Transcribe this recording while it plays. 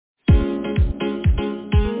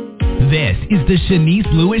This is the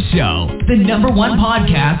Shanice Lewis Show, the #1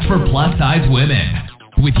 podcast for plus-size women.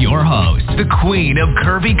 With your host, the queen of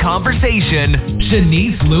curvy conversation,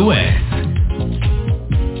 Shanice Lewis.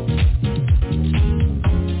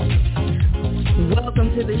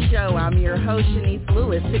 Welcome to the show. I'm your host, Shanice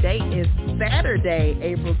Lewis. Today is Saturday,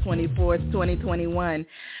 April 24th, 2021.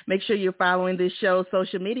 Make sure you're following this show's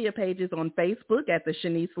social media pages on Facebook at The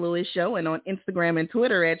Shanice Lewis Show and on Instagram and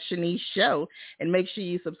Twitter at Shanice Show. And make sure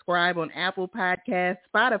you subscribe on Apple Podcasts,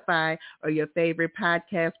 Spotify, or your favorite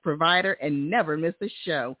podcast provider and never miss a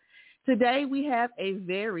show. Today, we have a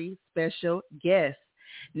very special guest.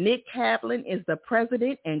 Nick Kaplan is the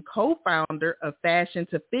president and co-founder of Fashion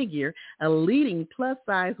to Figure, a leading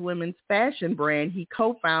plus-size women's fashion brand he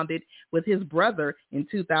co-founded with his brother in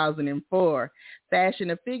 2004. Fashion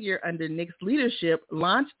to Figure, under Nick's leadership,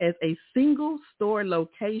 launched as a single store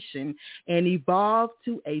location and evolved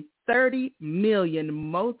to a $30 million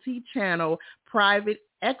multi-channel private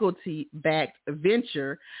equity-backed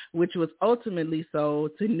venture, which was ultimately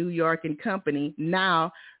sold to New York & Company,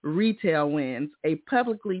 now Retail Winds, a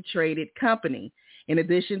publicly traded company. In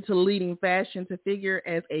addition to leading Fashion to Figure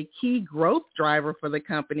as a key growth driver for the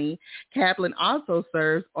company, Kaplan also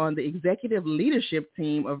serves on the executive leadership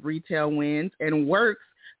team of Retail Winds and works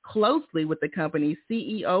closely with the company's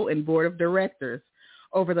CEO and board of directors.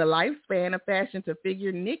 Over the lifespan of Fashion to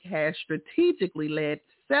Figure, Nick has strategically led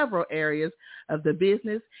several areas of the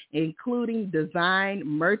business, including design,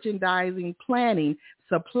 merchandising, planning,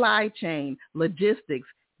 supply chain, logistics,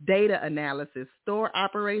 data analysis, store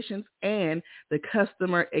operations, and the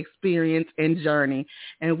customer experience and journey.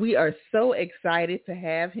 And we are so excited to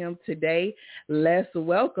have him today. Let's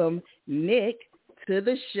welcome Nick to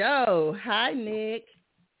the show. Hi, Nick.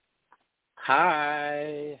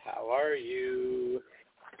 Hi, how are you?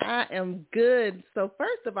 I am good. So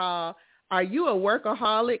first of all, are you a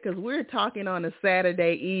workaholic? Because we're talking on a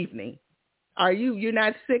Saturday evening. You're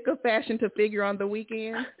not sick of Fashion to Figure on the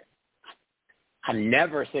weekend? I'm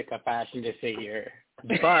never sick of Fashion to Figure,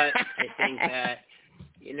 but I think that,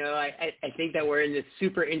 I think that we're in this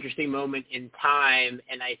super interesting moment in time,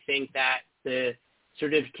 and I think that the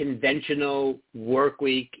sort of conventional work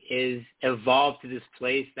week is evolved to this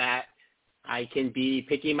place that I can be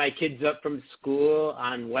picking my kids up from school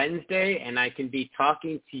on Wednesday, and I can be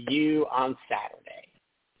talking to you on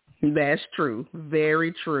Saturday. That's true.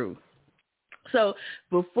 Very true. So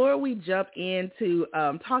before we jump into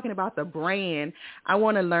talking about the brand, I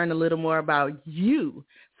want to learn a little more about you.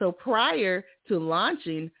 So prior to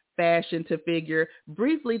launching Fashion to Figure,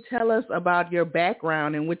 briefly tell us about your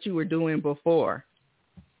background and what you were doing before.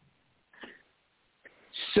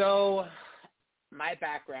 So my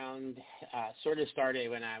background sort of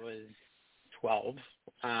started when I was 12.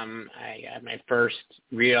 I got my first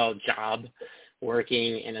real job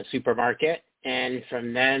working in a supermarket. And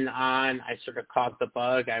from then on, I sort of caught the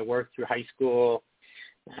bug. I worked through high school.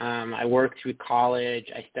 I worked through college.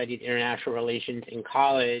 I studied international relations in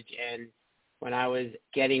college. And when I was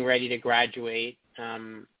getting ready to graduate,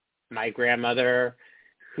 my grandmother,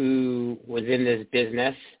 who was in this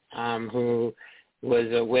business, who was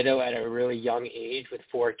a widow at a really young age with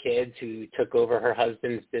 4 kids, who took over her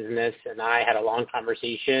husband's business, and I had a long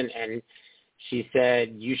conversation, and she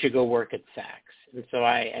said, you should go work at Saks. And so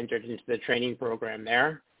I entered into the training program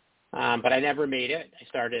there, but I never made it. I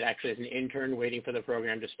started actually as an intern waiting for the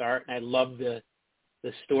program to start, and I loved the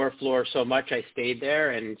store floor so much I stayed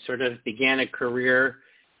there and sort of began a career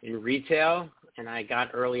in retail, and I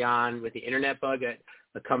got early on with the internet bug at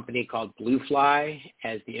a company called Blue Fly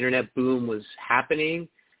as the internet boom was happening.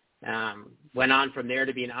 Went on from there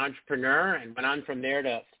to be an entrepreneur, and went on from there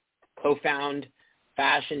to co-found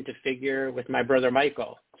Fashion to Figure with my brother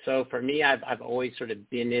Michael. So for me, I've always sort of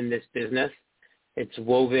been in this business. It's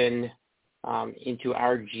woven into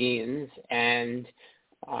our genes. And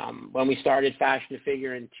when we started Fashion to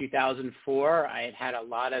Figure in 2004, I had a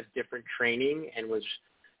lot of different training and was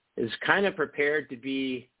kind of prepared to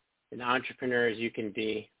be an entrepreneur as you can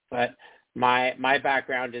be. But my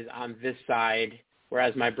background is on this side,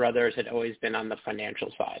 whereas my brothers had always been on the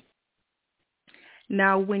financial side.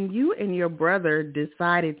 Now, when you and your brother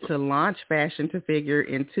decided to launch Fashion to Figure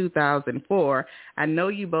in 2004, I know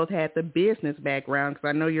you both had the business background because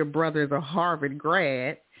I know your brother's a Harvard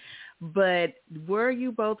grad, but were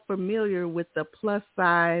you both familiar with the plus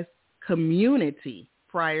size community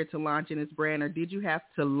prior to launching this brand, or did you have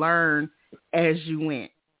to learn as you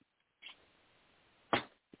went? I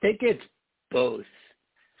think it's both.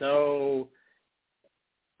 So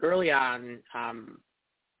early on,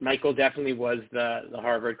 Michael definitely was the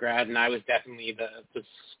Harvard grad, and I was definitely the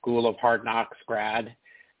School of Hard Knocks grad.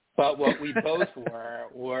 But what we both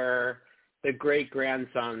were the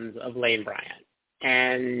great-grandsons of Lane Bryant.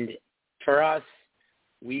 And for us,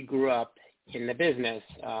 we grew up in the business.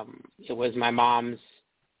 It was my mom's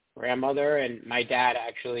grandmother, and my dad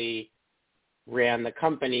actually ran the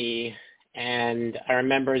company. And I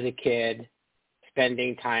remember as a kid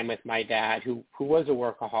spending time with my dad, who was a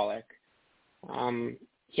workaholic,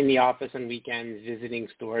 in the office on weekends, visiting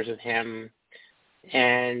stores with him.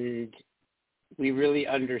 And we really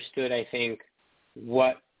understood, I think,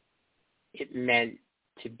 what it meant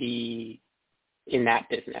to be in that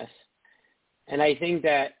business. And I think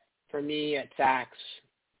that for me at Saks,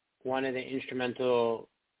 one of the instrumental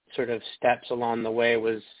sort of steps along the way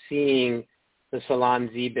was seeing the Salon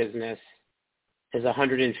Z business as a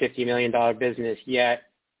 $150 million business, yet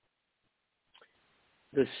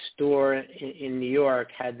the store in New York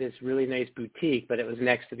had this really nice boutique, but it was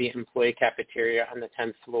next to the employee cafeteria on the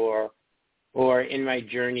 10th floor. Or in my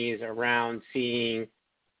journeys around seeing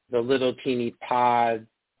the little teeny pod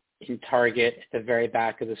in Target at the very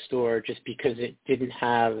back of the store, just because it didn't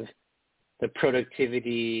have the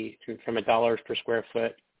productivity from a dollars per square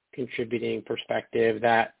foot contributing perspective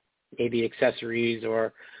that maybe accessories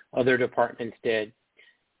or other departments did.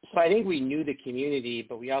 So I think we knew the community,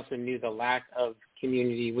 but we also knew the lack of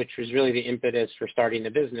community, which was really the impetus for starting the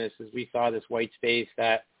business, as we saw this white space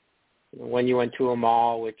that when you went to a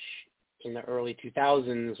mall, which in the early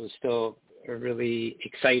 2000s was still a really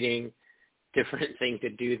exciting, different thing to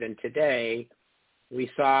do than today, we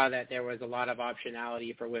saw that there was a lot of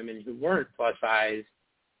optionality for women who weren't plus size,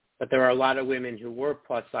 but there were a lot of women who were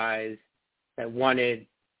plus size that wanted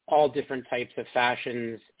all different types of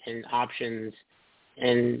fashions and options.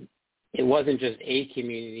 And it wasn't just a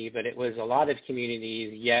community, but it was a lot of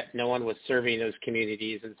communities, yet no one was serving those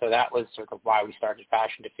communities. And so that was sort of why we started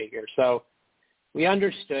Fashion to Figure. So we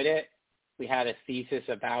understood it. We had a thesis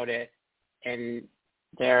about it. And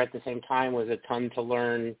there at the same time was a ton to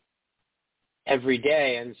learn every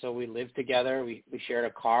day. And so we lived together. We shared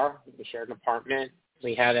a car. We shared an apartment.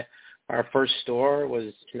 We had our first store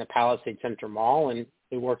was in the Palisade Center Mall, and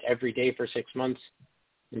we worked every day for 6 months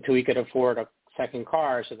until we could afford a second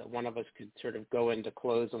car so that one of us could sort of go into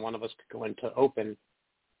close and one of us could go into open.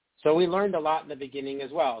 So we learned a lot in the beginning as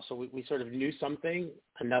well. So we sort of knew something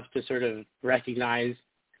enough to sort of recognize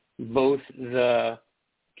both the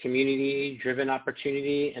community-driven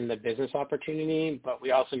opportunity and the business opportunity, but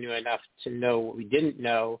we also knew enough to know what we didn't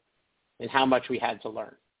know and how much we had to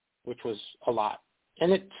learn, which was a lot.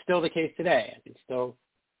 And it's still the case today. I can still,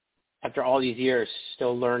 after all these years,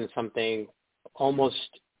 still learn something almost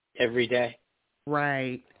every day.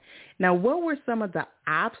 Right. Now, what were some of the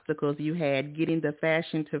obstacles you had getting the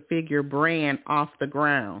Fashion to Figure brand off the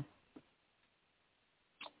ground?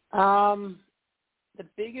 The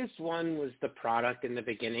biggest one was the product in the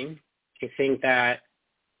beginning. I think that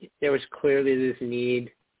there was clearly this need,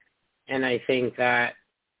 and I think that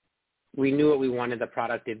we knew what we wanted the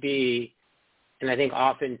product to be. And I think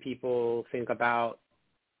often people think about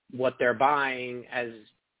what they're buying as,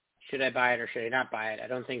 should I buy it or should I not buy it? I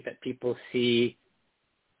don't think that people see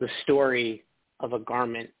the story of a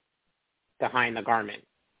garment behind the garment,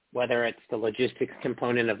 whether it's the logistics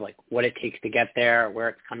component of like what it takes to get there, where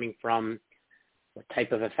it's coming from, what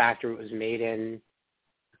type of a factory it was made in,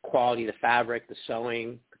 the quality of the fabric, the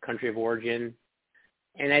sewing, the country of origin.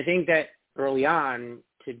 And I think that early on,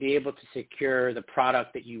 to be able to secure the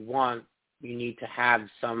product that you want, you need to have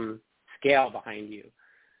some scale behind you.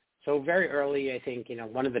 So very early, I think,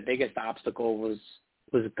 one of the biggest obstacles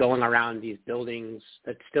was going around these buildings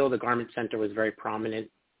that still the garment center was very prominent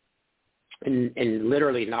and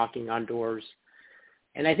literally knocking on doors.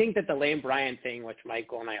 And I think that the Lane Bryant thing, which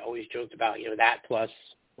Michael and I always joked about, that plus,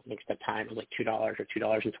 I think at the time it was like $2 or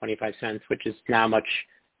 $2.25, which is now much,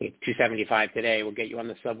 I think $2.75 today, will get you on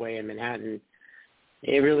the subway in Manhattan.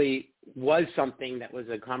 It really was something that was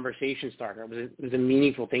a conversation starter. It was a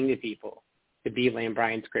meaningful thing to people to be Lane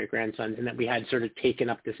Bryant's great-grandsons, and that we had sort of taken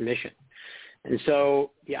up this mission. And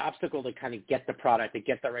so the obstacle to kind of get the product, to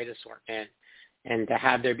get the right assortment, and to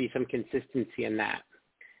have there be some consistency in that.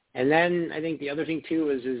 And then I think the other thing too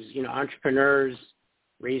is entrepreneurs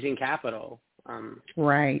raising capital.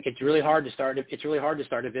 Right. It's really hard to start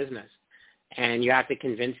a business, and you have to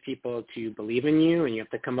convince people to believe in you, and you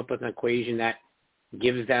have to come up with an equation that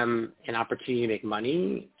gives them an opportunity to make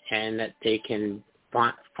money, and that they can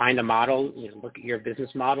find a model, look at your business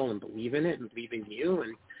model and believe in it and believe in you.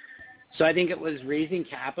 And so I think it was raising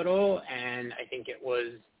capital, and I think it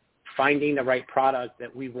was finding the right product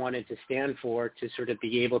that we wanted to stand for to sort of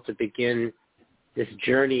be able to begin this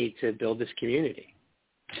journey to build this community.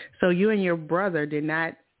 So you and your brother did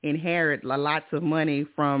not inherit lots of money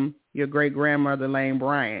from your great-grandmother, Lane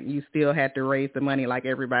Bryant. You still had to raise the money like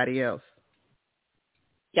everybody else.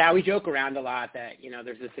 Yeah, we joke around a lot that,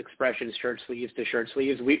 there's this expression, shirt sleeves to shirt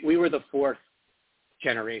sleeves. We were the fourth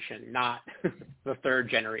generation, not the third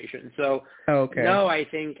generation. So, okay. No, I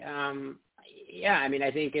think,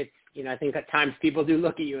 I think it's, I think at times people do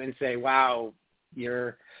look at you and say, wow,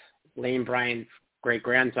 you're Lane Bryant's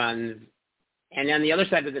great-grandson. And on the other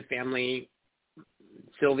side of the family,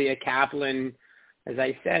 Sylvia Kaplan, as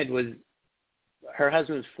I said, her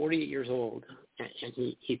husband was 48 years old, and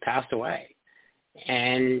he passed away.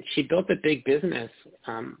 And she built a big business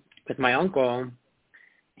with my uncle.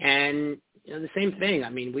 And the same thing. I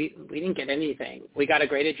mean, we didn't get anything. We got a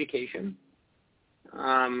great education,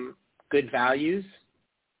 good values,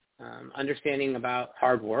 understanding about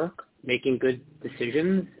hard work, making good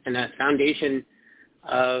decisions, and that foundation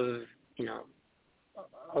of,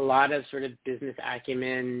 a lot of sort of business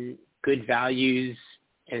acumen, good values,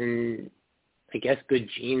 and I guess good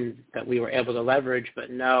genes that we were able to leverage.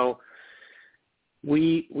 But no,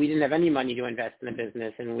 we didn't have any money to invest in the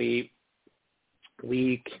business, and we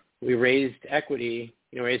raised equity,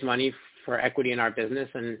 raised money for equity in our business,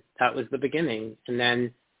 and that was the beginning. And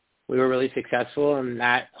then we were really successful, and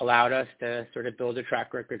that allowed us to sort of build a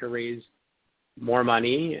track record to raise more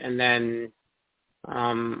money. And then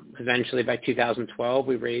eventually by 2012,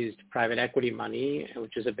 we raised private equity money,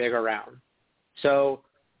 which is a bigger round. So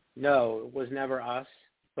no, it was never us,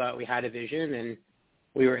 but we had a vision, and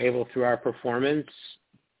we were able, through our performance,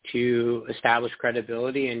 to establish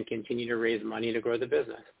credibility and continue to raise money to grow the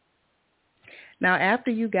business. Now,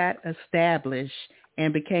 after you got established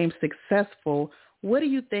and became successful, what do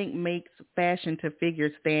you think makes Fashion to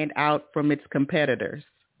Figure stand out from its competitors?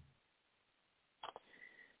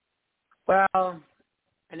 Well,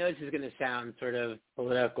 I know this is going to sound sort of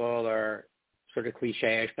political or sort of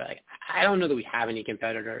cliche-ish, but I don't know that we have any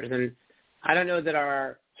competitors. And I don't know that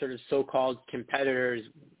our sort of so-called competitors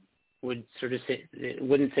wouldn't say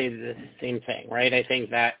the same thing, right? I think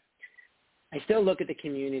that I still look at the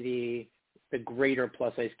community, the greater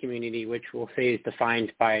plus-size community, which we'll say is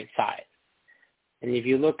defined by size. And if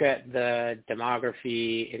you look at the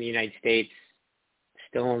demography in the United States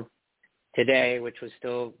still today, which was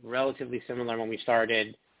still relatively similar when we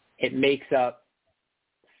started, it makes up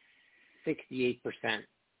 68%,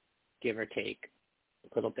 give or take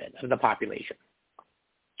a little bit, of the population.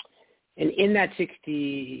 And in that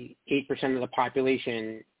 68% of the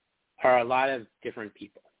population are a lot of different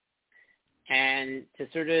people. And to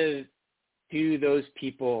sort of do those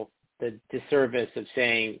people the disservice of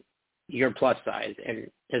saying you're plus size,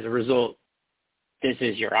 and as a result, this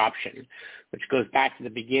is your option, which goes back to the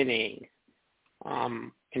beginning,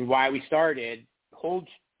 and why we started, holds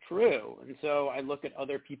true. And so I look at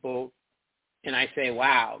other people and I say,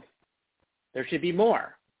 wow, there should be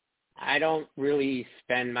more. I don't really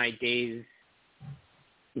spend my days,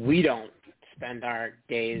 we don't spend our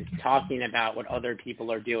days talking about what other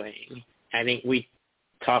people are doing. I think we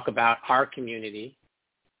talk about our community,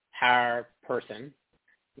 our person,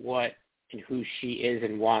 what and who she is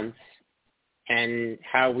and wants, and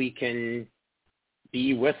how we can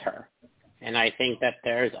be with her. And I think that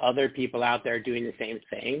there's other people out there doing the same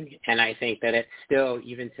thing. And I think that it's still,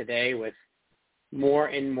 even today, with more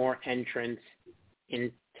and more entrants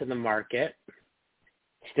into the market,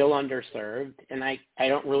 still underserved. And I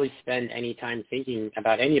don't really spend any time thinking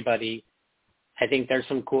about anybody. I think there's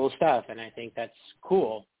some cool stuff, and I think that's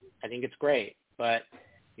cool. I think it's great. But,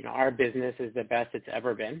 our business is the best it's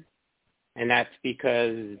ever been. And that's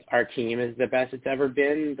because our team is the best it's ever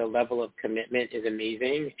been. The level of commitment is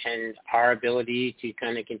amazing. And our ability to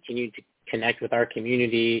kind of continue to connect with our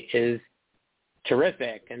community is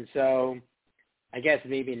terrific. And so I guess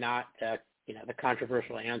maybe not the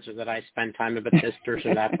controversial answer that I spend time about this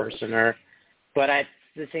person or that person, but at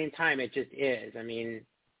the same time, it just is. I mean,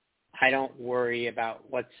 I don't worry about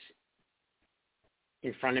what's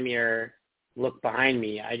in front of me or look behind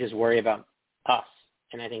me. I just worry about us.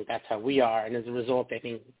 And I think that's how we are. And as a result, I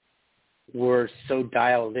think we're so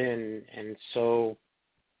dialed in and so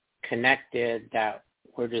connected that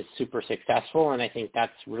we're just super successful. And I think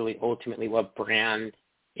that's really ultimately what brand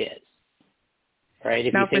is, right?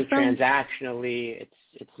 If you think transactionally,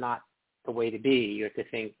 it's not the way to be. You have to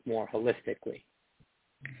think more holistically.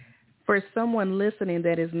 For someone listening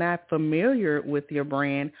that is not familiar with your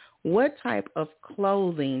brand, what type of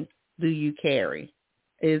clothing do you carry?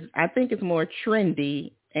 I think it's more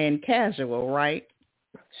trendy and casual, right?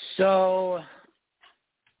 So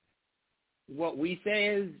what we say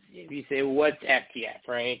is, if you say, what's FTF,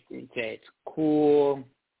 right? You say it's cool,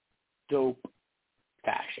 dope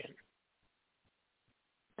fashion.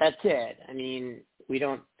 that's it. I mean, we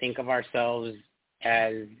don't think of ourselves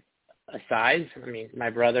as a size. I mean, my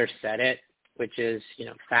brother said it, which is,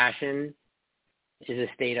 fashion is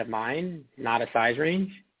a state of mind, not a size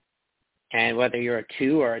range. And whether you're a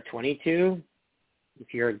 2 or a 22,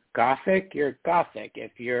 if you're gothic, you're gothic.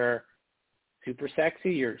 If you're super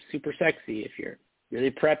sexy, you're super sexy. If you're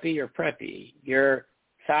really preppy, you're preppy. Your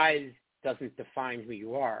size doesn't define who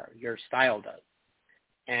you are. Your style does.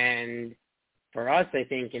 And for us, I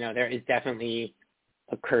think, there is definitely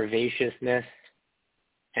a curvaceousness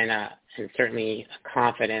and certainly a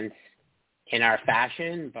confidence in our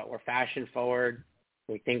fashion, but we're fashion forward.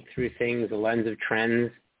 We think through things, the lens of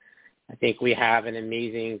trends. I think we have an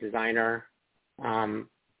amazing designer,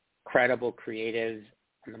 credible creatives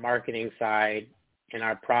on the marketing side, and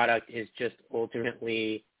our product is just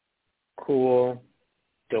ultimately cool,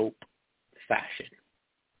 dope fashion.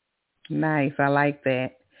 Nice. I like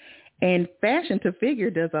that. And Fashion to Figure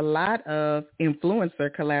does a lot of influencer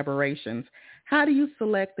collaborations. How do you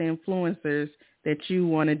select the influencers that you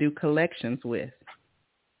want to do collections with?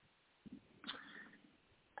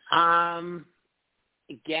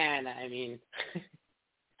 Again, I mean,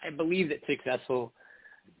 I believe that successful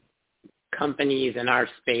companies in our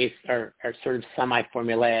space are sort of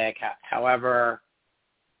semi-formulaic. However,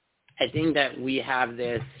 I think that we have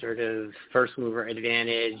this sort of first mover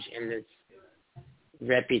advantage and this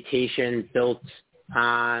reputation built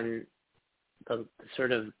on the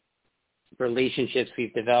sort of relationships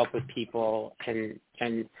we've developed with people. And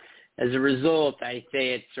as a result, I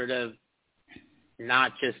say it's sort of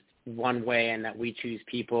not just one way and that we choose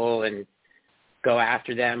people and go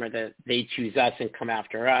after them or that they choose us and come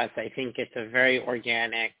after us. I think it's a very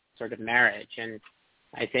organic sort of marriage. And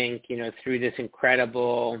I think, through this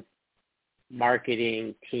incredible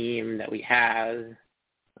marketing team that we have,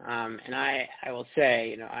 and I will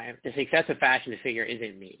say, the success of Fashion to Figure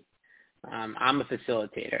isn't me. I'm a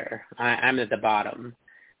facilitator. I'm at the bottom.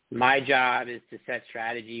 My job is to set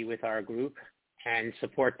strategy with our group and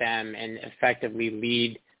support them and effectively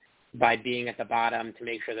lead by being at the bottom to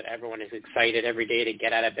make sure that everyone is excited every day to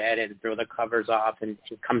get out of bed and throw the covers off and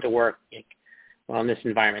come to work. Well, in this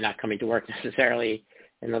environment, not coming to work necessarily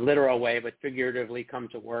in the literal way, but figuratively come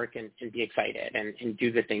to work and be excited and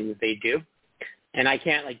do the things they do. And I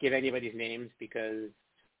can't give anybody's names because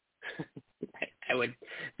I would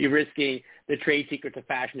be risking the trade secret to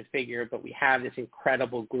Fashion to Figure, but we have this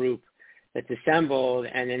incredible group that's assembled,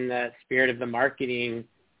 and in the spirit of the marketing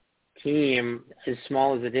team, as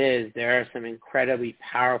small as it is, there are some incredibly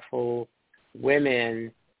powerful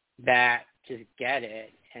women that just get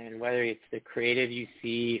it. And whether it's the creative you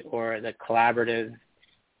see or the collaborative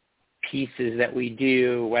pieces that we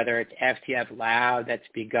do, whether it's FTF Lab that's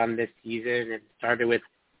begun this season, it started with,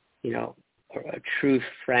 a true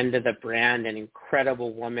friend of the brand, an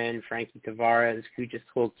incredible woman, Frankie Tavares, who just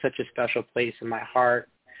holds such a special place in my heart.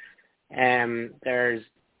 And there's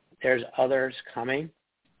others coming.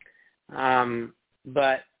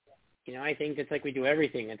 But, I think it's like we do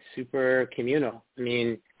everything. It's super communal. I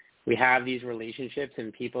mean, we have these relationships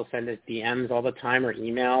and people send us DMs all the time or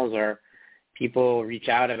emails, or people reach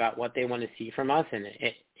out about what they want to see from us, and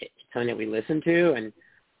it's something that we listen to. And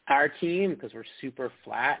our team, because we're super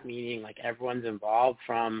flat, meaning everyone's involved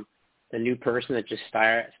from the new person that just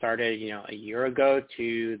started, a year ago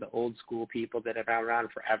to the old school people that have been around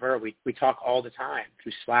forever. We talk all the time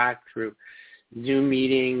through Slack, through Zoom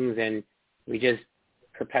meetings, and we just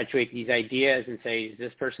perpetuate these ideas and say, is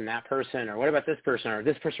this person that person, or what about this person, or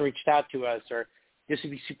this person reached out to us, or this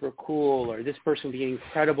would be super cool, or this person would be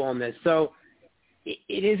incredible in this. So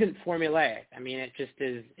it isn't formulaic. I mean, it just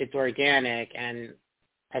is, it's organic. And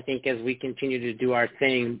I think as we continue to do our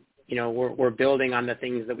thing, we're building on the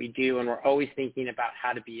things that we do, and we're always thinking about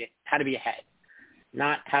how to be ahead,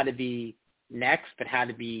 not how to be next, but how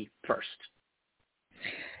to be first.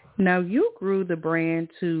 Now, you grew the brand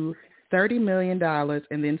to $30 million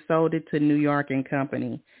and then sold it to New York &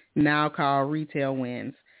 Company, now called Retail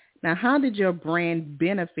Wins. Now, how did your brand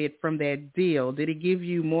benefit from that deal? Did it give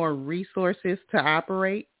you more resources to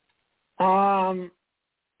operate? I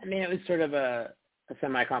mean, it was sort of a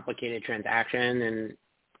semi-complicated transaction,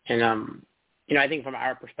 and I think from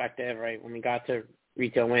our perspective, right, when we got to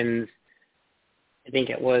Retail Wins, I think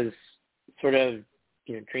it was sort of,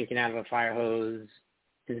 drinking out of a fire hose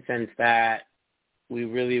in the sense that we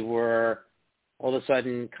really were all of a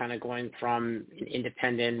sudden kind of going from an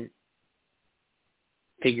independent,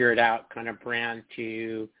 figure it out kind of brand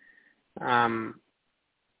to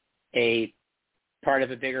a part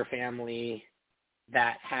of a bigger family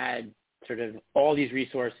that had sort of all these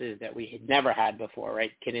resources that we had never had before,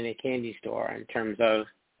 right? Kid in a candy store in terms of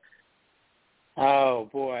Oh,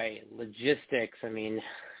 boy, logistics. I mean,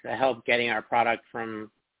 the help getting our product from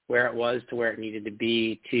where it was to where it needed to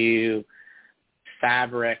be, to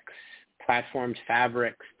fabrics, platformed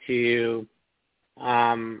fabrics, to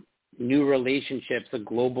new relationships, a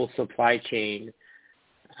global supply chain,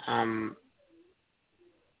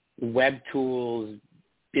 web tools,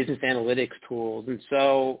 business analytics tools. And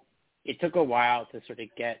so it took a while to sort of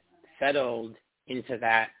get settled into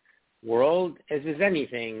that world. As is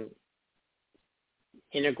anything,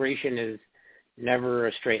 integration is never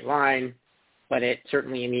a straight line, but it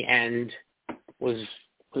certainly in the end was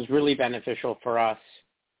really beneficial for us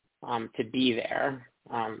to be there.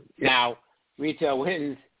 Now, Retail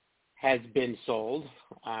Wins has been sold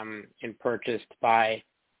and purchased by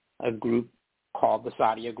a group called the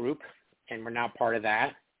Sadia Group, and we're now part of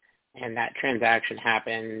that. And that transaction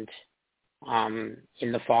happened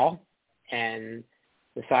in the fall. And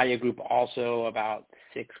the Sadia Group also, about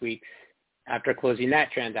 6 weeks after closing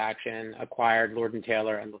that transaction, acquired Lord &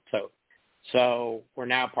 Taylor and Le Tote. So we're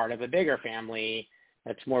now part of a bigger family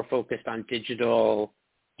that's more focused on digital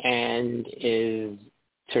and is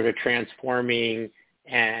sort of transforming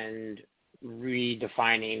and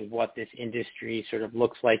redefining what this industry sort of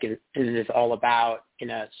looks like and is all about in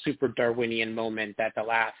a super Darwinian moment that the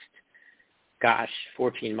last,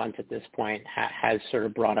 14 months at this point has sort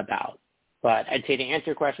of brought about. But I'd say to answer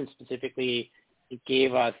your question specifically, it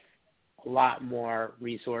gave us a lot more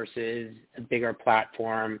resources, a bigger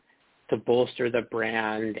platform to bolster the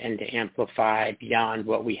brand and to amplify beyond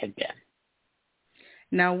what we had been.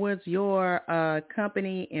 Now, was your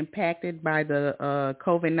company impacted by the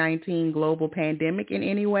COVID-19 global pandemic in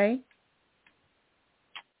any way?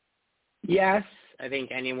 Yes. I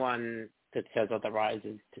think anyone that says otherwise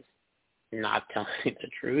is just not telling the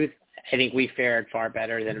truth. I think we fared far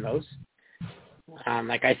better than most.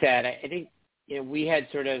 Like I said, I think we had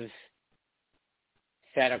sort of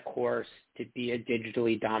set a course to be a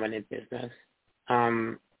digitally dominant business.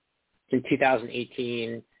 In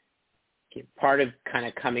 2018, part of kind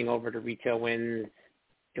of coming over to Retail Wins,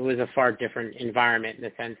 it was a far different environment in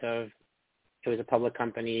the sense of it was a public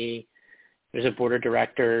company, there's a board of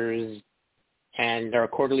directors, and there are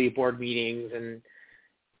quarterly board meetings. And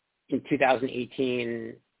in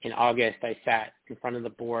 2018, in August, I sat in front of the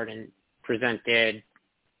board and presented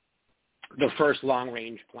the first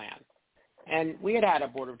long-range plan. And we had a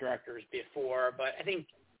board of directors before, but I think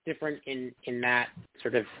different in that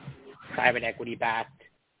sort of private equity-backed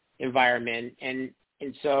environment. And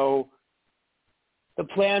so the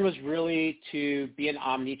plan was really to be an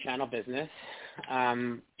omni-channel business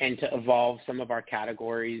and to evolve some of our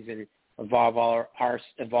categories and evolve our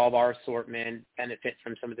assortment, benefit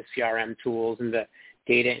from some of the CRM tools and the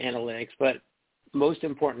data analytics, but most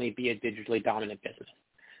importantly, be a digitally dominant business.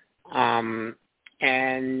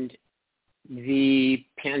 And the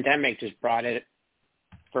pandemic just brought it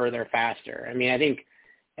further faster. I mean, I think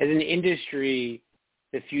as an industry,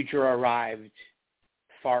 the future arrived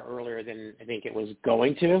far earlier than I think it was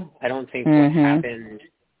going to. I don't think what happened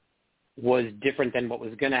was different than what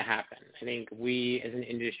was going to happen. I think we as an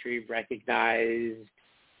industry recognized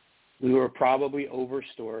we were probably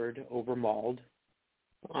overstored, overmauled,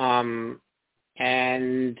 and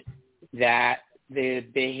that the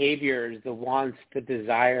behaviors, the wants, the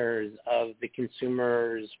desires of the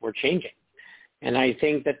consumers were changing. And I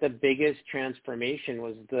think that the biggest transformation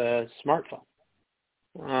was the smartphone.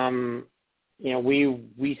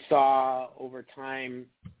 We saw over time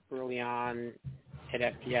early on at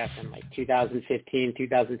FPF in like 2015,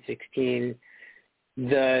 2016,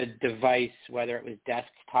 the device, whether it was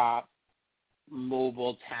desktop,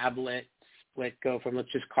 mobile, tablet, split go from,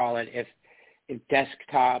 let's just call it, if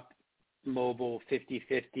desktop, mobile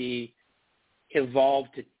 50-50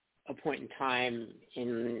 evolved to a point in time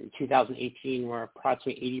in 2018 where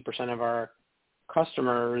approximately 80% of our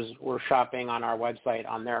customers were shopping on our website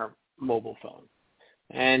on their mobile phone.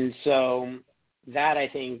 And so that, I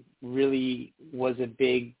think, really was a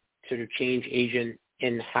big sort of change agent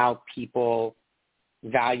in how people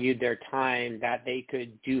valued their time, that they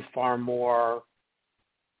could do far more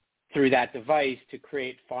through that device to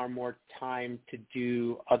create far more time to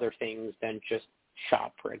do other things than just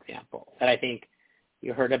shop, for example. And I think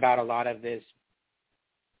you heard about a lot of this,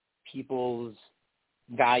 people's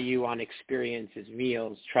value on experiences,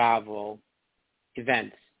 meals, travel,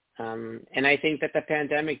 events. And I think that the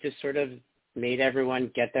pandemic just sort of made everyone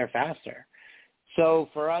get there faster. So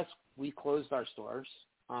for us, we closed our stores.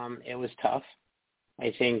 It was tough.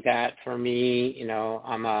 I think that for me,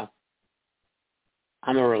 I'm a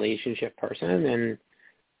relationship person, and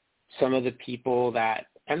some of the people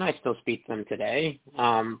and I still speak to them today,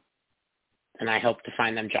 and I help to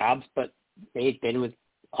find them jobs, but they'd been with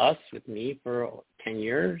me for 10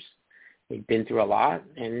 years. We'd been through a lot,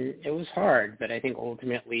 and it was hard. But I think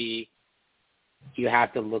ultimately you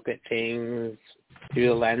have to look at things through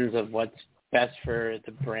the lens of what's best for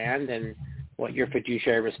the brand and what your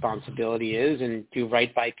fiduciary responsibility is, and do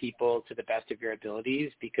right by people to the best of your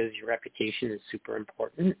abilities, because your reputation is super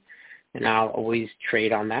important. And I'll always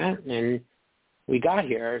trade on that. And we got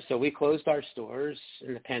here, so we closed our stores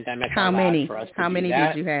in the pandemic. How many? For us to How do many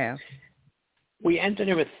that. did you have? We entered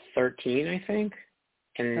it with 13, I think.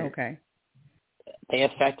 And okay. They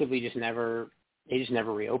effectively just never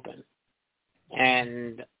reopened.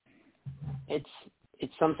 And it's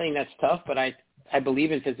something that's tough, but I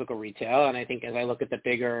believe in physical retail, and I think as I look at the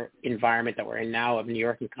bigger environment that we're in now of New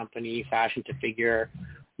York & Company, Fashion to Figure,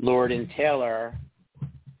 Lord & Taylor,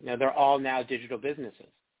 they're all now digital businesses.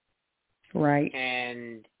 Right.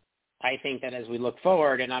 And I think that as we look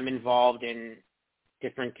forward, and I'm involved in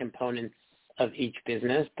different components of each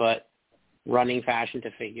business, but running Fashion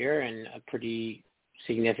to Figure and a pretty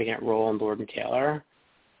significant role in Lord & Taylor,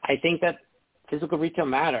 I think that physical retail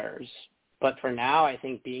matters. But for now, I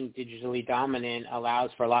think being digitally dominant allows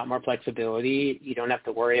for a lot more flexibility. You don't have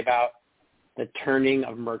to worry about the turning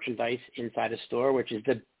of merchandise inside a store, which is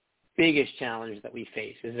the biggest challenge that we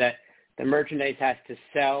face, is that the merchandise has to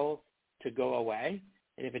sell to go away.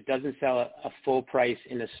 And if it doesn't sell a full price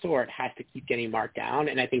in the store, it has to keep getting marked down.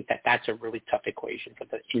 And I think that that's a really tough equation for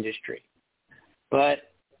the industry.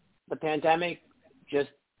 But the pandemic just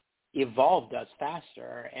evolved us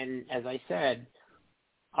faster. And as I said,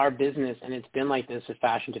 our business, and it's been like this with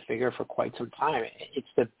Fashion to Figure for quite some time, it's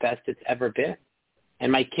the best it's ever been. And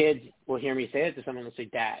my kids will hear me say it to someone and they'll say,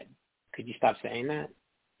 "Dad, could you stop saying that?"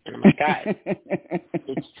 And I'm like, "Guys,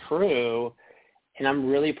 it's true." And I'm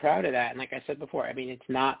really proud of that. And like I said before, I mean, it's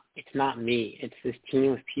not me. It's this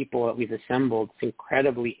team of people that we've assembled. It's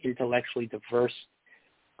incredibly intellectually diverse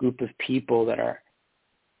group of people that are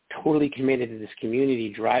totally committed to this community,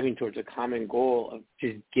 driving towards a common goal of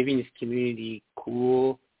just giving this community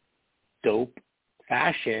cool, dope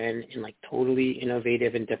fashion in like totally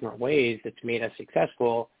innovative and different ways that's made us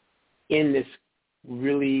successful in this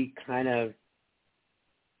really kind of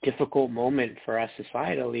difficult moment for us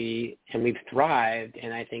societally, and we've thrived.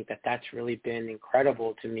 And I think that that's really been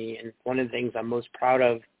incredible to me, and one of the things I'm most proud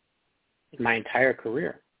of in my entire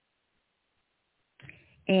career.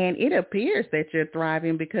 And it appears that you're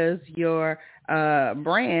thriving because your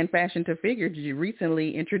brand, Fashion to Figure, you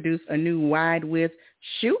recently introduced a new wide width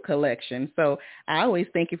shoe collection. So I always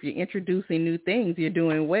think if you're introducing new things, you're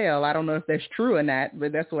doing well. I don't know if that's true or not,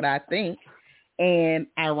 but that's what I think. And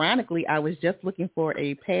ironically, I was just looking for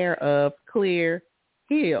a pair of clear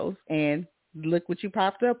heels, and look what you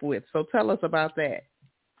popped up with. So tell us about that.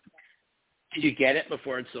 Did you get it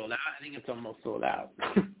before it sold out? I think it's almost sold out.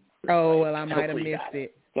 Oh, well, I might have missed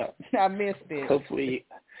it. So, I missed it. Hopefully.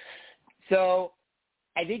 So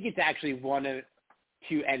I think it's actually one of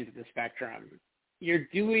two ends of the spectrum. You're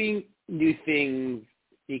doing new things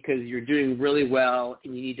because you're doing really well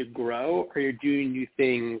and you need to grow, or you're doing new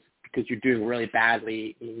things because you're doing really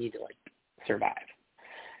badly and you need to survive.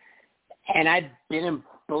 And I've been in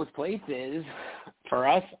both places. For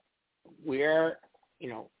us, we're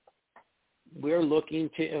looking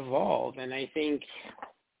to evolve. And I think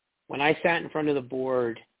when I sat in front of the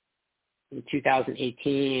board in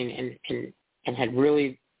 2018 and had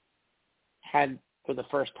really had, for the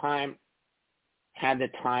first time, had the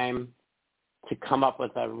time to come up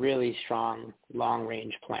with a really strong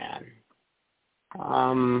long-range plan.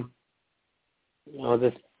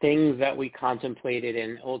 The things that we contemplated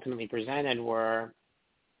and ultimately presented were,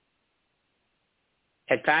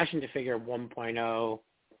 at Fashion to Figure 1.0,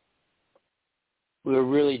 we were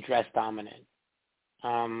really dress dominant.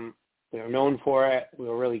 We were known for it. We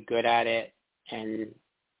were really good at it, and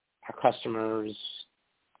our customers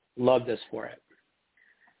loved us for it.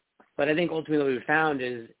 But I think ultimately what we found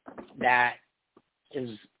is that as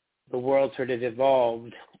the world sort of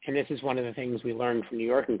evolved, and this is one of the things we learned from New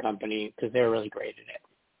York & Company, because they're really great at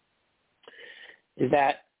it, is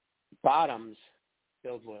that bottoms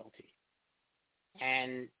build loyalty.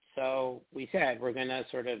 And so we said we're going to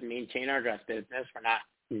sort of maintain our dress business. We're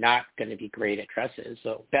not going to be great at dresses,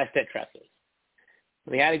 so best at dresses.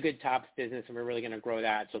 We had a good tops business, and we're really going to grow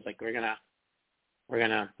that. So it's like we're gonna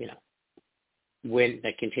win,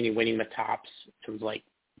 continue winning the tops in terms of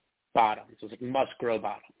bottoms. So it's must grow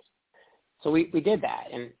bottoms. So we did that,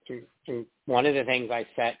 and one of the things I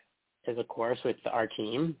set as a course with our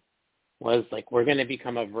team was we're going to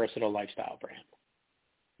become a versatile lifestyle brand.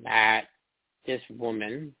 That this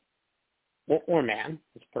woman or man,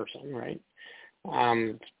 this person, right,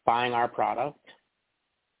 buying our product,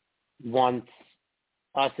 wants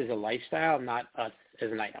us as a lifestyle, not us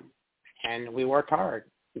as an item. And we worked hard.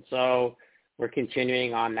 And so we're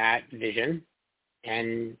continuing on that vision,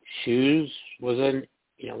 and shoes was a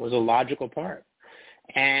logical part.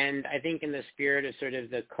 And I think in the spirit of sort of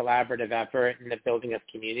the collaborative effort and the building of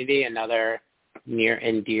community, another near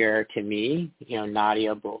and dear to me,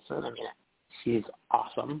 Nadia Bolson. I mean, she's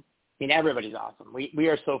awesome. I mean, everybody's awesome. We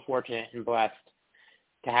are so fortunate and blessed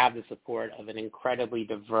to have the support of an incredibly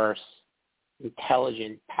diverse,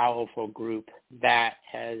 intelligent, powerful group that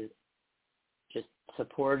has just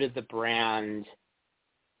supported the brand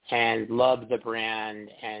and loved the brand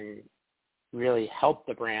and really helped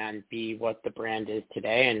the brand be what the brand is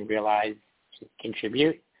today and realize to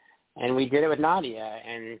contribute. And we did it with Nadia.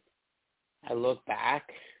 And I look back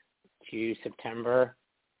to September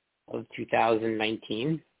of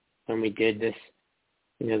 2019 when we did this,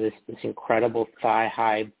 this incredible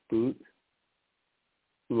thigh-high boot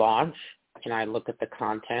launch. And I look at the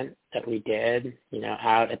content that we did,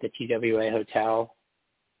 out at the TWA Hotel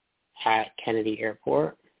at Kennedy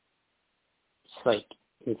Airport. It's like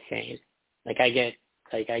insane. I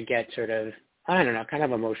get sort of, I don't know, kind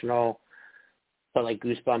of emotional, but like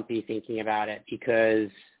goosebumpy thinking about it, because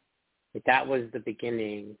that was the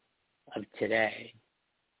beginning of today.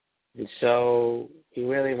 And so we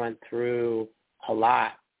really went through a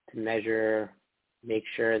lot to measure, make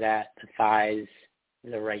sure that the thighs were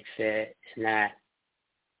the right fit and that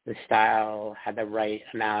the style had the right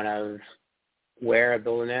amount of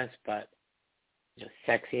wearableness, but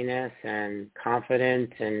sexiness and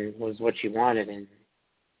confidence, and was what she wanted. And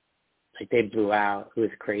they blew out. It was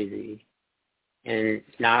crazy. And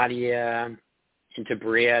Nadia and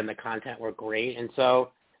Tabria and the content were great. And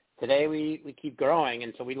so today we keep growing.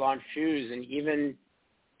 And so we launched shoes, and even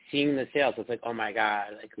seeing the sales, it's like, oh my God,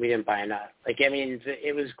 we didn't buy enough.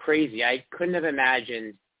 It was crazy. I couldn't have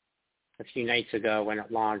imagined a few nights ago when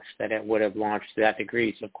it launched that it would have launched to that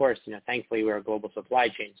degree. So of course, thankfully we're a global supply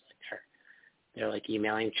chain. So they're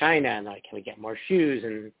emailing China and can we get more shoes?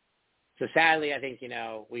 And so sadly, I think,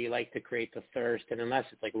 we like to create the thirst, and unless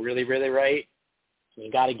it's really, really right,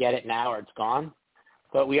 you got to get it now or it's gone.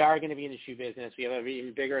 But we are going to be in the shoe business. We have an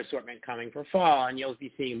even bigger assortment coming for fall, and you'll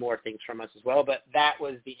be seeing more things from us as well. But that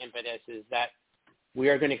was the impetus, is that we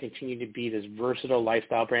are going to continue to be this versatile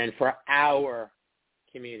lifestyle brand for our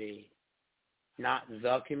community, not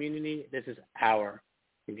the community. This is our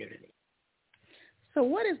community. So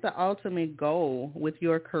what is the ultimate goal with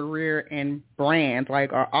your career and brand?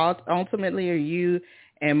 Ultimately, are you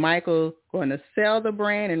and Michael going to sell the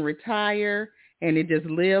brand and retire and it just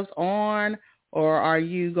lives on? Or are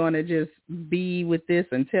you going to just be with this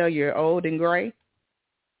until you're old and gray?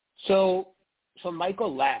 So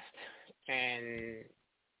Michael left and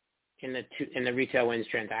in the Retail Wins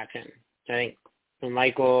transaction. I think when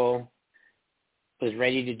Michael was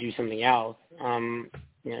ready to do something else,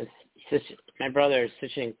 my brother is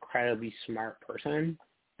such an incredibly smart person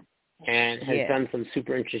and has done some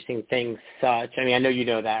super interesting things. I know you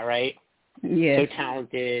know that, right? Yeah. So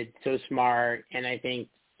talented, so smart, and I think,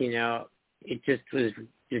 it just was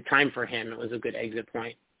the time for him. It was a good exit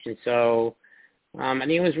point. And so I think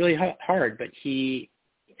it was really hard, but he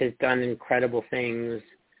has done incredible things.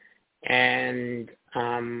 And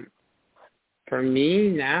for me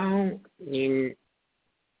now,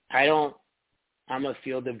 I'm a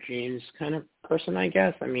field of dreams kind of person, I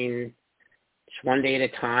guess. Just one day at a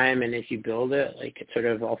time, and if you build it, it sort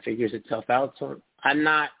of all figures itself out. So I'm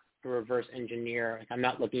not a reverse engineer. I'm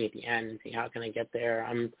not looking at the end and saying, how can I get there?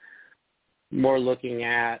 I'm more looking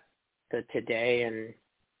at the today, and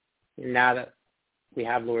now that we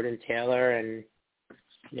have Lord & Taylor, and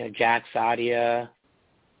Jack Sadia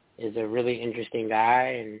is a really interesting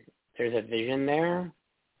guy, and there's a vision there,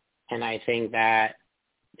 and I think that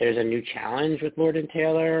there's a new challenge with Lord &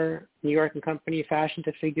 Taylor, New York & Company fashion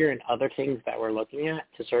to figure, and other things that we're looking at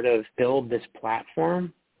to sort of build this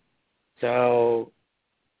platform. So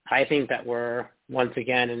I think that we're once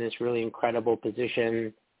again in this really incredible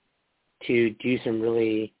position to do some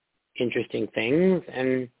really interesting things.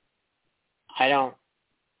 And I'm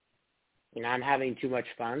having too much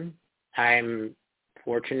fun. I'm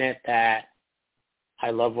fortunate that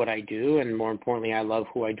I love what I do, and more importantly, I love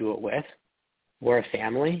who I do it with. We're a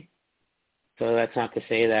family. So that's not to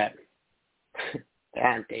say that there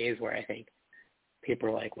aren't days where I think people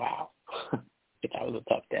are like, wow, that was a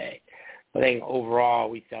tough day. But I think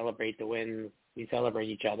overall we celebrate the wins. We celebrate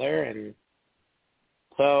each other. And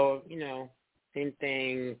so, same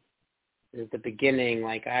thing as the beginning.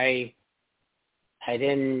 I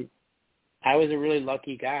was a really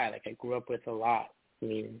lucky guy. I grew up with a lot.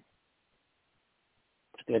 With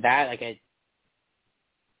that,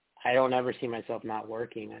 I don't ever see myself not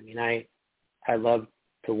working. I mean, I love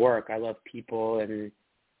to work. I love people, and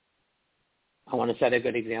I want to set a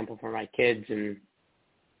good example for my kids, and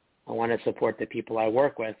I want to support the people I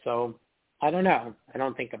work with. So I don't know. I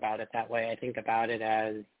don't think about it that way. I think about it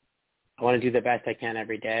as I want to do the best I can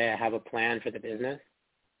every day. I have a plan for the business,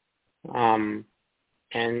 and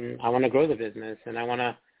I want to grow the business, and I want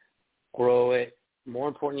to grow it, more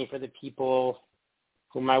importantly, for the people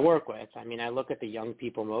whom I work with. I mean, I look at the young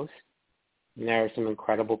people most, and there are some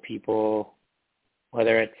incredible people,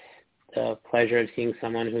 whether it's the pleasure of seeing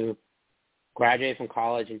someone who graduated from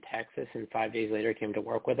college in Texas and 5 days later came to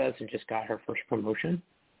work with us and just got her first promotion,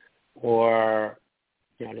 or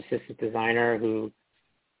an assistant designer who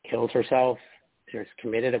killed herself and is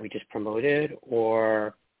committed that we just promoted,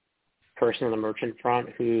 or person on the merchant front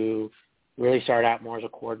who really started out more as a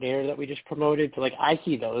coordinator that we just promoted. So I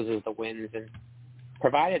see those as the wins, and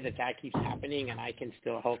provided that keeps happening and I can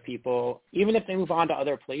still help people, even if they move on to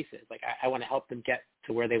other places, I want to help them get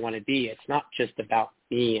to where they want to be. It's not just about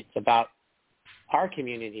me. It's about our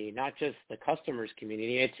community, not just the customer's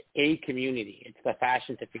community. It's a community. It's the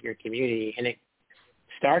Fashion to Figure community. And it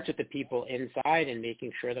starts with the people inside and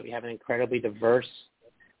making sure that we have an incredibly diverse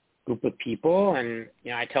group of people. And,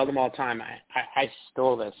 I tell them all the time, I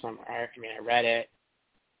stole this somewhere. I mean, I read it.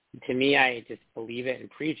 To me, I just believe it and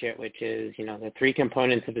preach it, which is, the three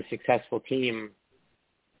components of a successful team,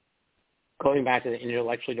 going back to the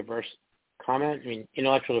intellectually diverse comment,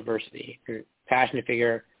 intellectual diversity. And Fashion to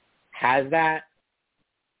Figure has that.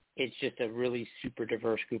 It's just a really super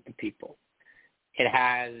diverse group of people. It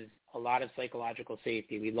has a lot of psychological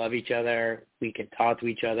safety. We love each other. We can talk to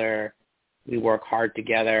each other. We work hard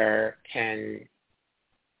together, and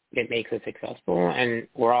it makes us successful. And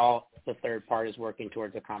the third part is working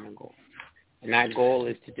towards a common goal. And that goal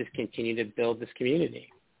is to just continue to build this community.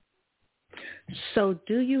 So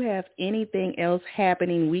do you have anything else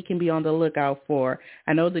happening we can be on the lookout for?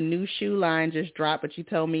 I know the new shoe line just dropped, but you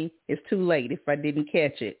told me it's too late if I didn't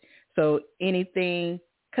catch it. So anything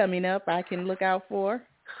coming up I can look out for?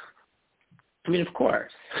 I mean, of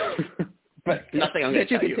course. But nothing I'm going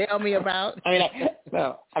to tell you. That you can tell me about?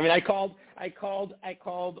 I called, I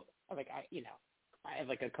have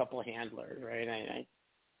a couple of handlers, right?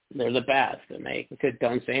 They're the best, and they said,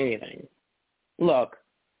 don't say anything. Look,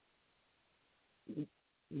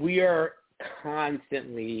 we are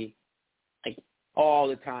constantly, all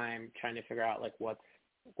the time, trying to figure out what's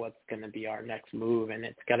going to be our next move, and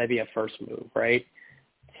it's got to be a first move, right?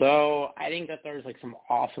 So I think that there's some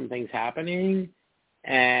awesome things happening,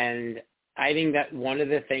 and I think that one of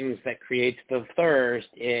the things that creates the thirst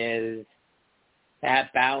is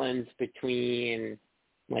that balance between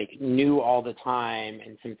new all the time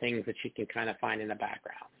and some things that you can kind of find in the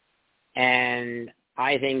background. And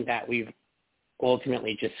I think that we've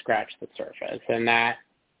ultimately just scratched the surface, and that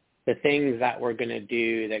the things that we're going to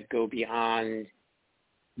do that go beyond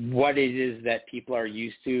what it is that people are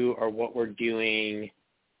used to or what we're doing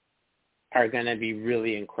are going to be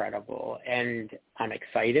really incredible. And I'm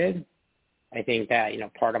excited. I think that,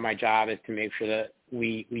 part of my job is to make sure that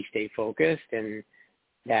we stay focused and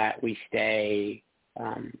that we stay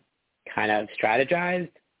kind of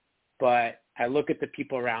strategized. But I look at the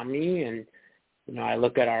people around me, and, I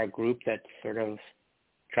look at our group that's sort of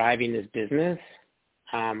driving this business,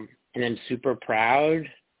 and I'm super proud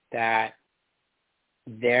that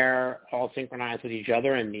they're all synchronized with each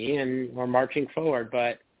other and me, and we're marching forward.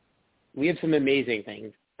 But we have some amazing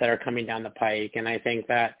things that are coming down the pike, and I think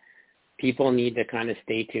that people need to kind of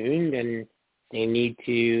stay tuned, and they need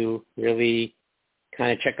to really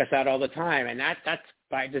kind of check us out all the time. And that's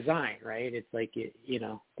by design, right? It's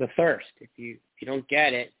the thirst. If you don't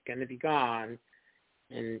get it, it's going to be gone.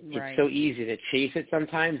 And right. It's so easy to chase it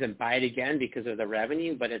sometimes and buy it again because of the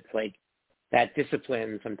revenue, but it's that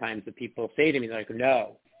discipline sometimes that people say to me, they're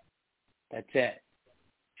no, that's it.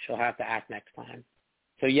 She'll have to act next time.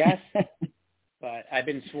 So yes, but I've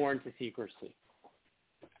been sworn to secrecy.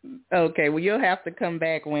 Okay, well, you'll have to come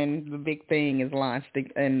back when the big thing is launched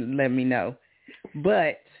and let me know.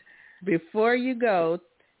 But before you go,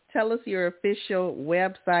 tell us your official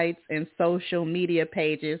websites and social media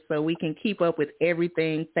pages so we can keep up with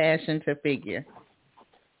everything Fashion to Figure.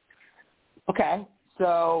 Okay,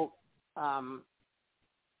 so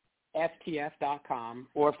FTF.com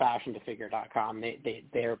or fashiontofigure.com, they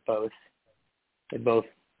both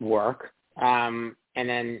work. And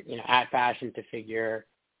then, at Fashion to Figure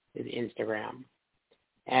is Instagram.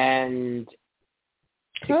 And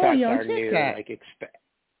TikTok's our new,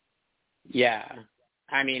 yeah.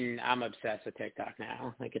 I mean, I'm obsessed with TikTok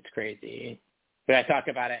now. It's crazy. But I talk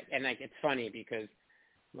about it, and it's funny because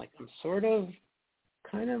I'm sort of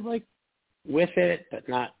kind of like with it, but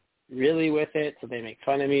not really with it. So they make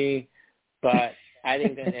fun of me. But I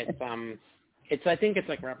think that I think it's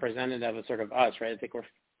like representative of sort of us, right? I think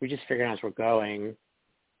we're just figuring out as we're going.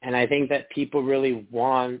 And I think that people really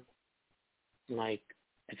want like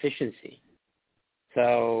efficiency.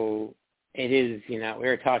 So it is, we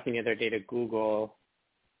were talking the other day to Google,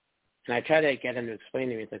 and I tried to get him to explain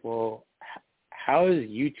to me, it's like, well, how is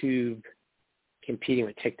YouTube competing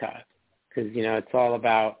with TikTok? Because, it's all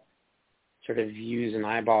about sort of views and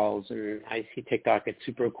eyeballs, and I see TikTok, it's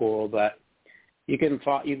super cool, but we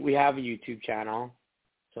have a YouTube channel,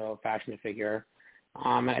 so Fashion to Figure.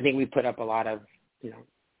 And I think we put up a lot of,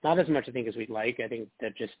 not as much I think as we'd like. I think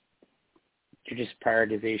that just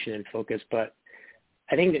prioritization and focus, but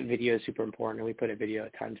I think that video is super important, and we put a video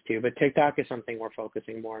at times too. But TikTok is something we're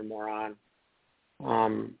focusing more and more on.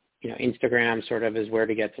 Instagram sort of is where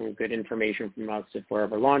to get some good information from us if we're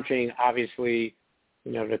ever launching. Obviously,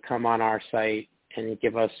 to come on our site and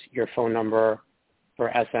give us your phone number for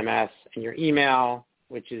SMS and your email,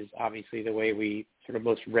 which is obviously the way we sort of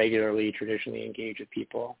most regularly traditionally engage with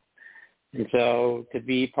people. And so to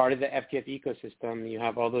be part of the FTF ecosystem, you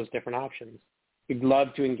have all those different options. We'd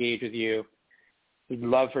love to engage with you. We'd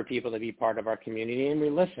love for people to be part of our community, and we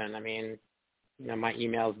listen. I mean, my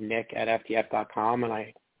email is nick@ftf.com,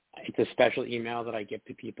 and it's a special email that I give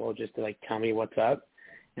to people just to tell me what's up,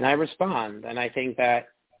 and I respond. And I think that,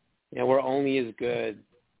 we're only as good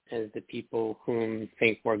as the people whom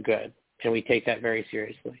think we're good, and we take that very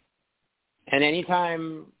seriously. And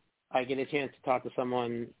anytime I get a chance to talk to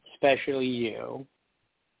someone, especially you,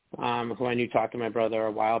 who I knew talked to my brother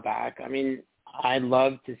a while back, I mean, I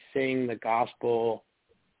love to sing the gospel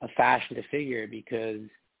of Fashion to Figure because,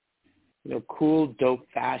 cool, dope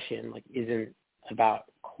fashion isn't about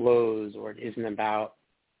clothes, or it isn't about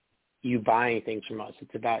you buying things from us.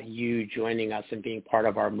 It's about you joining us and being part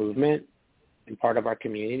of our movement and part of our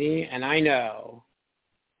community. And I know,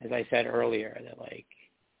 as I said earlier, that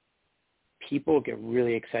people get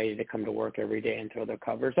really excited to come to work every day and throw their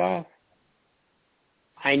covers off.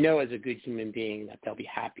 I know as a good human being that they'll be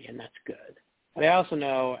happy, and that's good. But I also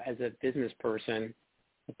know as a business person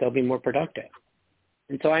that they'll be more productive.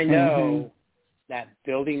 And so I know that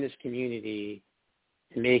building this community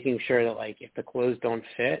and making sure that if the clothes don't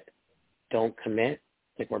fit, don't commit,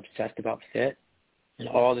 we're obsessed about fit and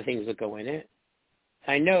all the things that go in it.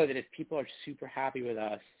 I know that if people are super happy with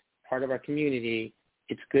us, part of our community,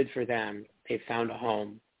 it's good for them. They've found a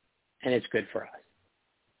home, and it's good for us.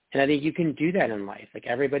 And I think you can do that in life.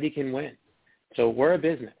 Everybody can win. So we're a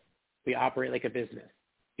business. We operate like a business.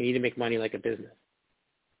 We need to make money like a business.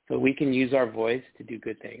 So we can use our voice to do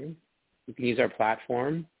good things. We can use our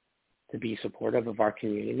platform to be supportive of our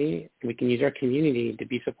community. And we can use our community to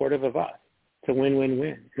be supportive of us. To win-win-win.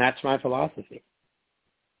 And that's my philosophy.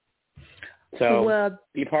 So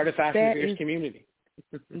be part of Fashion to Figure's community.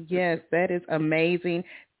 Yes, that is amazing.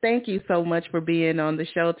 Thank you so much for being on the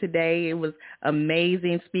show today. It was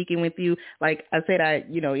amazing speaking with you. Like I said, I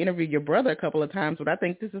interviewed your brother a couple of times, but I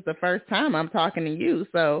think this is the first time I'm talking to you.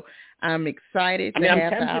 So I'm excited to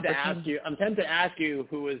have the opportunity. I'm tempted to ask you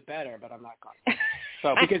who was better, but I'm not going to.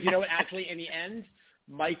 So because actually in the end,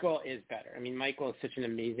 Michael is better. I mean, Michael is such an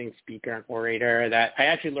amazing speaker and orator that I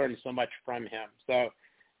actually learned so much from him. So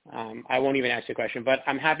I won't even ask you a question, but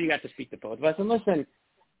I'm happy you got to speak to both of us. And listen,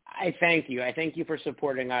 I thank you. I thank you for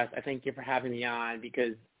supporting us. I thank you for having me on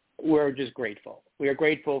because we're just grateful. We are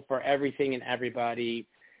grateful for everything and everybody.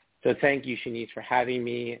 So thank you, Shanice, for having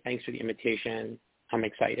me. Thanks for the invitation. I'm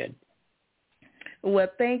excited. Well,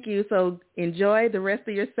 thank you. So enjoy the rest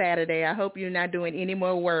of your Saturday. I hope you're not doing any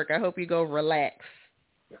more work. I hope you go relax.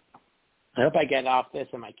 I hope I get off this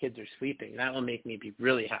and my kids are sleeping. That will make me be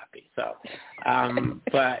really happy. So,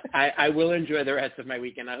 but I will enjoy the rest of my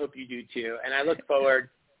weekend. I hope you do too. And I look forward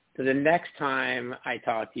to the next time I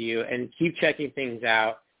talk to you, and keep checking things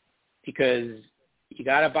out because you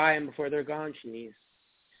got to buy them before they're gone, Shanice.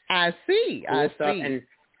 I see. Cool stuff. See.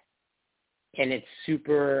 And it's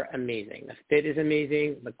super amazing. The fit is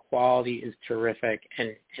amazing. The quality is terrific.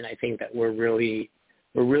 And I think that we're really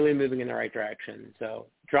moving in the right direction. So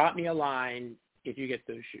drop me a line if you get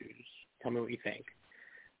those shoes. Tell me what you think.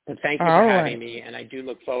 But thank you for having me, and I do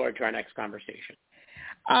look forward to our next conversation.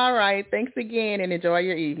 All right. Thanks again, and enjoy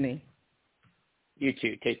your evening. You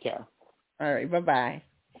too. Take care. All right. Bye-bye.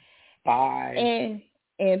 Bye.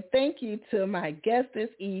 And thank you to my guest this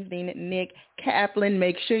evening, Nick Kaplan.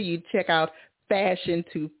 Make sure you check out Fashion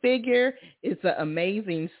to Figure. It's an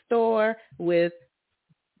amazing store with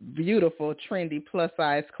beautiful, trendy,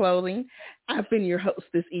 plus-size clothing. I've been your host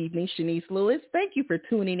this evening, Shanice Lewis. Thank you for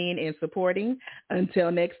tuning in and supporting.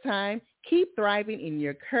 Until next time, Keep thriving in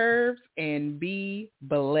your curves and be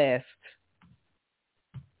blessed.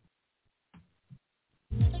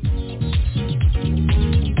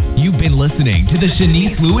 You've been listening to The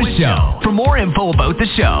Shanice Lewis Show. For more info about the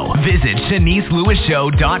show, visit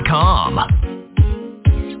ShaniceLewisShow.com.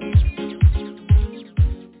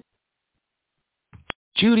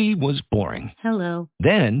 Judy was boring. Hello.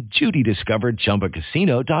 Then Judy discovered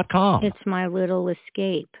ChumbaCasino.com. It's my little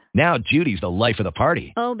escape. Now Judy's the life of the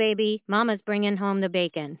party. Oh, baby, mama's bringing home the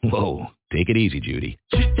bacon. Whoa, take it easy, Judy.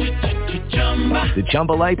 The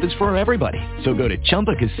Chumba life is for everybody. So go to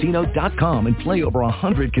ChumbaCasino.com and play over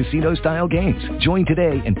 100 casino-style games. Join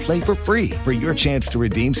today and play for free for your chance to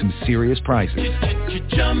redeem some serious prizes.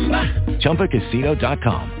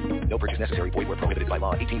 ChumbaCasino.com. No purchase necessary. Void where prohibited by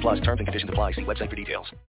law. 18+ terms and conditions apply. See website for details.